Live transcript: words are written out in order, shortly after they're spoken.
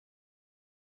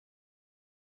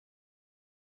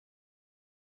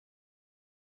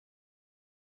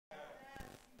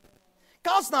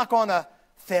God's not going to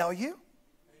fail you.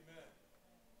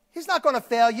 He's not going to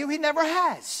fail you. He never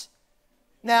has.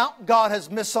 Now, God has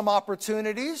missed some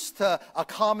opportunities to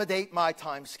accommodate my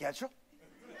time schedule.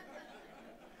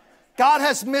 God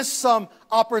has missed some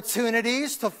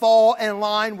opportunities to fall in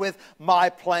line with my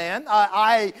plan.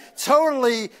 I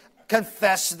totally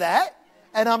confess that.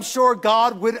 And I'm sure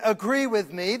God would agree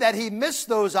with me that he missed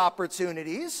those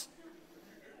opportunities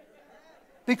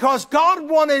because God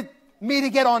wanted me to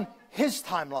get on his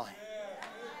timeline.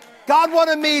 God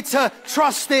wanted me to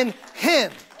trust in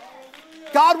him.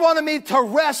 God wanted me to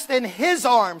rest in his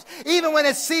arms. Even when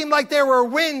it seemed like there were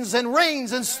winds and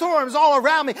rains and storms all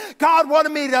around me, God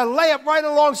wanted me to lay up right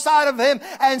alongside of him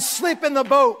and sleep in the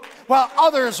boat while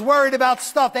others worried about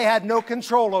stuff they had no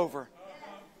control over.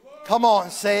 Come on,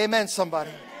 say amen,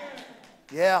 somebody.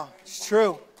 Yeah, it's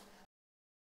true.